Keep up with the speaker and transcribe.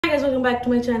Welcome back to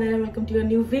my channel and welcome to your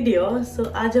new video. सो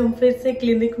आज हम फिर से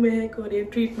क्लिनिक में हैं कोरियन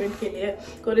ट्रीटमेंट के लिए,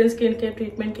 कोरियन स्किन केयर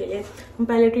ट्रीटमेंट के लिए। हम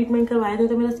पहले ट्रीटमेंट करवाए थे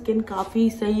तो मेरा स्किन काफ़ी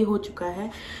सही हो चुका है,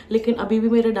 लेकिन अभी भी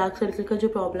मेरा डार्क सर्कल का जो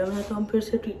प्रॉब्लम है तो हम फिर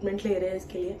से ट्रीटमेंट ले रहे हैं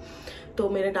इसके लिए। तो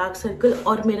मेरा डार्क सर्कल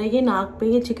और मेरा ये नाक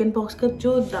पे ये चिकन पॉक्स का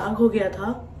जो दाग हो गया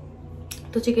था,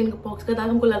 तो चिकन पॉक्स का दाग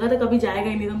हमको लगा था कभी जाएगा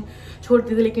ही नहीं, तो हम छोड़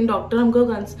दिए थे। लेकिन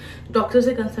डॉक्टर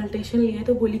से कंसल्टेशन लिया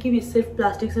तो बोली कि सिर्फ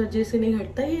प्लास्टिक सर्जरी से नहीं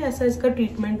हटता, ये ऐसा इसका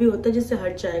ट्रीटमेंट भी होता है जिससे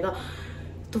हट जाएगा।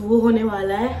 तो वो होने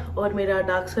वाला है और मेरा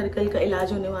डार्क सर्कल का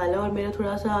इलाज होने वाला है। और मेरा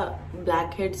थोड़ा सा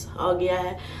ब्लैक हेड्स आ गया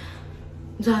है,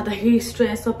 ज़्यादा ही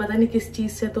स्ट्रेस और पता नहीं किस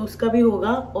चीज़ से, तो उसका भी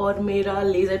होगा। और मेरा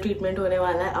लेज़र ट्रीटमेंट होने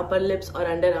वाला है अपर लिप्स और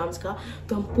अंडर आर्म्स का।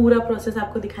 तो हम पूरा प्रोसेस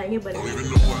आपको दिखाएंगे।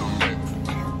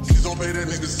 Don't pay that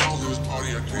nigga songs in this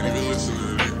party, I can't even listen to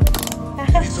it.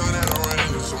 Anytime that I run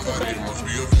into somebody, it must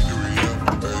be a victory,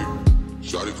 yeah. Hey,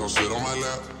 shawty come sit on my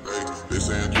lap, hey, they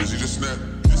saying Drizzy just snap.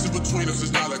 This is between us,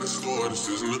 it's not like a store, this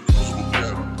isn't a closable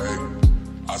gap, hey.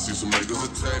 I see some niggas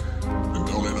attack, and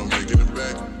don't end up making it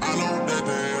back. I know that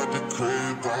they at the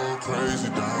crib, going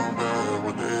crazy, down bad.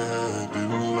 What they had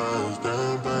didn't last,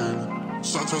 damn baby.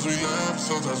 Sometimes we laugh,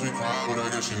 sometimes we cry, but I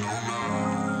guess you know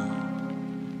now.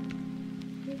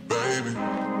 Baby,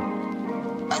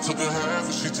 I took a half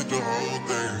and she took the whole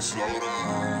thing. Slow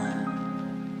down,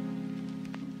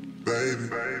 baby.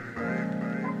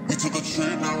 We took a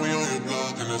trip, now we on your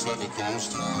block and it's like a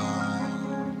ghost town.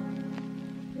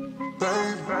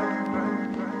 Baby,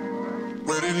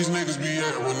 where did these niggas be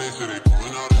at when they say they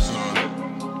pulling out this night?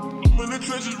 I'm in the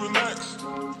trenches, relax.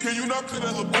 Can you not put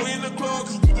that little boy in the club?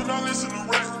 Cause we do not listen to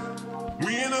rap.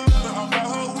 We in Atlanta, I buy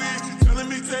her wig, she telling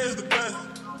me Tay is the best.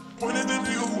 Pointed at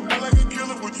you, act like a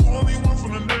killer, but you only one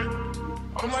from the neck.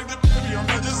 I'm like the baby, I'm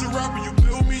not just a rapper. You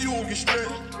play with me, you won't get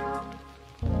stretched.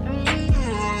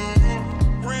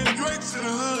 Bring Drake to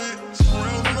the hood,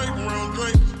 round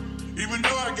Drake. Even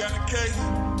though I got a case,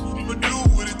 I'ma do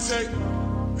what it take.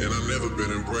 And I've never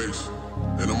been embraced,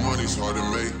 and the money's hard to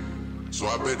make.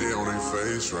 So I bet they on their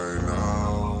face right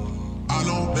now. I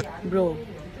know that. Bro,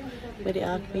 मेरी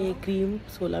आँख में ये cream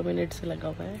 16 minute से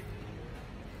लगा हुआ है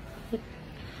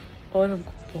और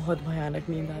हमको बहुत भयानक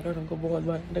नींद आ रहा है और हमको बहुत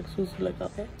भयानक सूसू लगा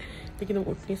है, लेकिन हम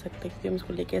उठ नहीं सकते क्योंकि हम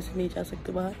इसको लेके ऐसे नहीं जा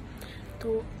सकते बाहर।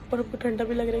 तो और हमको ठंडा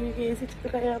भी लग रहा है क्योंकि एसी चल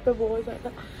रहा है यहाँ पे बहुत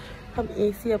ज़्यादा। हम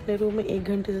एसी अपने रूम में 1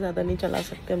 घंटे से ज़्यादा नहीं चला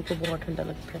सकते, हमको बहुत ठंडा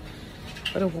लगता है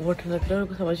और बहुत ठंडा लग रहा है।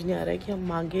 हमको समझ नहीं आ रहा है कि हम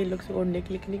मांगे लोग से ओढ़ने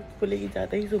के लिए क्लिनिक बोलेगी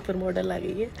ज़्यादा ही सुपर मॉडल आ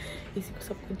गई है, इसी को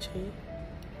सब कुछ चाहिए।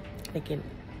 लेकिन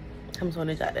हम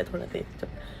सोने जा रहे हैं थोड़ा देर, जब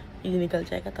ये निकल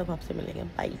जाएगा तब आपसे मिलेंगे।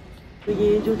 बाय। तो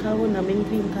ये जो था वो नमिंग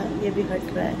क्रीम था, ये भी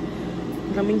हट रहा है।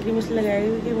 नमिंग क्रीम इसलिए लगाई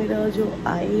हुई कि मेरा जो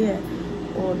आई है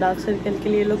वो डार्क सर्कल के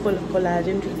लिए लोग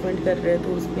कोलाजन ट्रीटमेंट कर रहे हैं, तो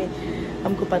उसमें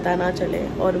हमको पता ना चले।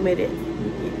 और मेरे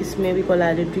इसमें भी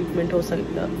कोलाजन ट्रीटमेंट हो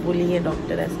सकता बोली है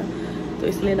डॉक्टर ऐसा, तो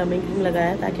इसलिए नमिंग क्रीम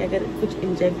लगाया ताकि अगर कुछ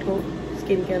इंजेक्ट हो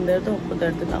स्किन के अंदर तो हमको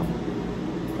दर्द ना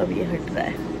हो। अब ये हट रहा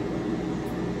है।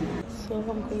 सो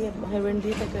हमको ये हेयरबैंड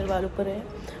दिए ताकि मेरे बाल ऊपर है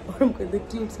और हमको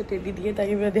क्यूट से टेडी दिए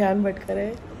ताकि मेरा ध्यान भटका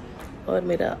रहे। और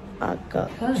मेरा आँख का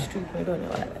ट्रीटमेंट होने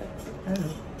वाला है।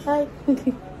 हाय।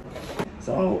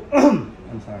 So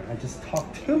I'm sorry, I just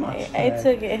talked too much. It's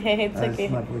okay. It's okay.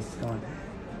 My voice is gone.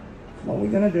 What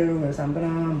we're gonna do is I'm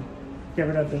gonna get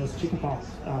rid of those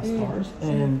chickenpox stars,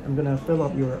 and I'm gonna fill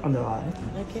up your under eye.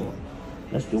 Okay. So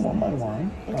let's do one by one.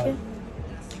 Okay.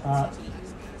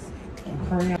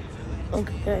 Hurry up.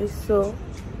 Okay, guys. So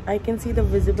I can see the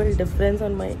visible difference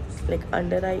on my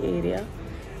under eye area.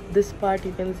 This part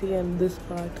you can see and this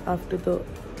part after the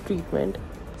treatment.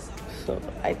 So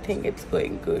I think it's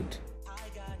going good.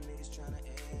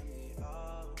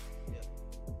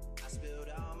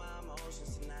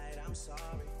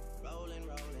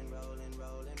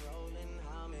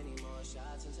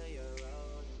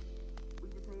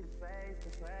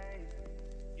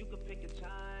 You could pick a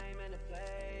time and a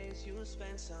place. You will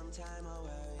spend some time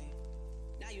away.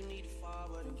 Now you need to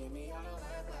forward and give me all the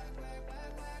work.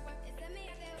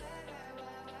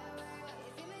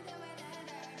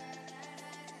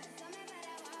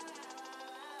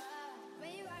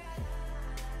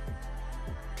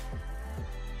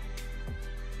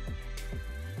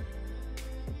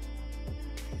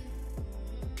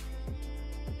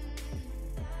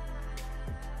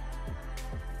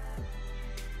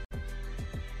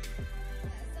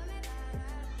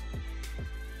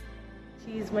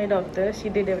 She is my doctor. She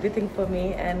did everything for me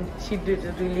and she did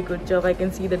a really good job. I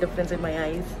can see the difference in my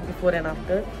eyes before and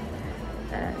after.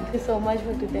 And thank you so much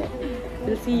for today.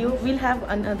 We'll see you. We'll have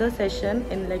another session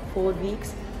in like 4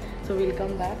 weeks. So we'll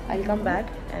come back. I'll come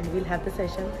back and we'll have the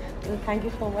session. So thank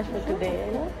you so much for today.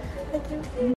 Thank you.